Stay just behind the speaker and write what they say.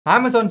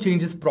Amazon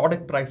changes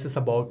product prices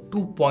about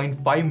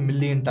 2.5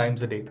 million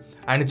times a day,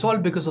 and it's all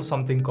because of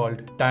something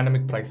called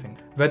dynamic pricing,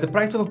 where the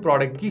price of a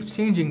product keeps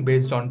changing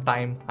based on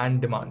time and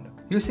demand.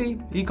 You see,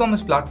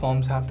 e-commerce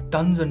platforms have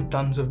tons and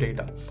tons of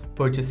data: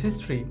 purchase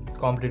history,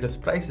 competitors'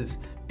 prices,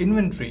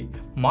 inventory,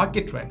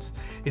 market trends.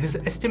 It is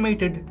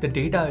estimated the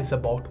data is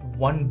about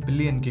 1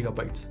 billion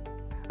gigabytes.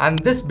 And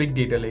this big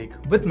data lake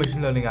with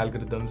machine learning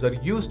algorithms are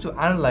used to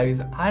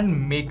analyze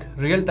and make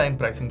real-time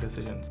pricing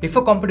decisions. If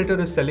a competitor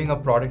is selling a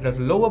product at a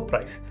lower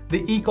price,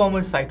 the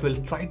e-commerce site will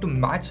try to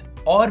match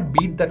or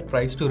beat that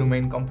price to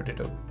remain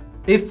competitive.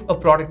 If a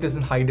product is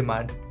in high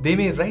demand, they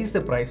may raise the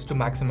price to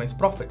maximize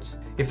profits.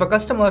 If a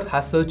customer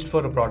has searched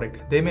for a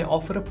product, they may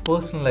offer a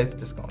personalized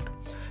discount.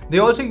 They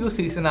also use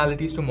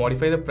seasonalities to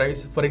modify the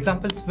price. For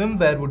example,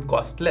 swimwear would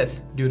cost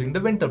less during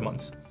the winter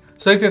months.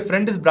 So if your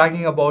friend is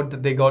bragging about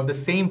that they got the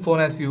same phone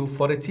as you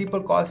for a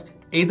cheaper cost,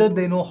 either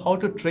they know how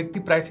to trick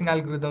the pricing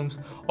algorithms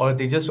or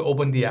they just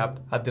open the app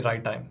at the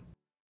right time.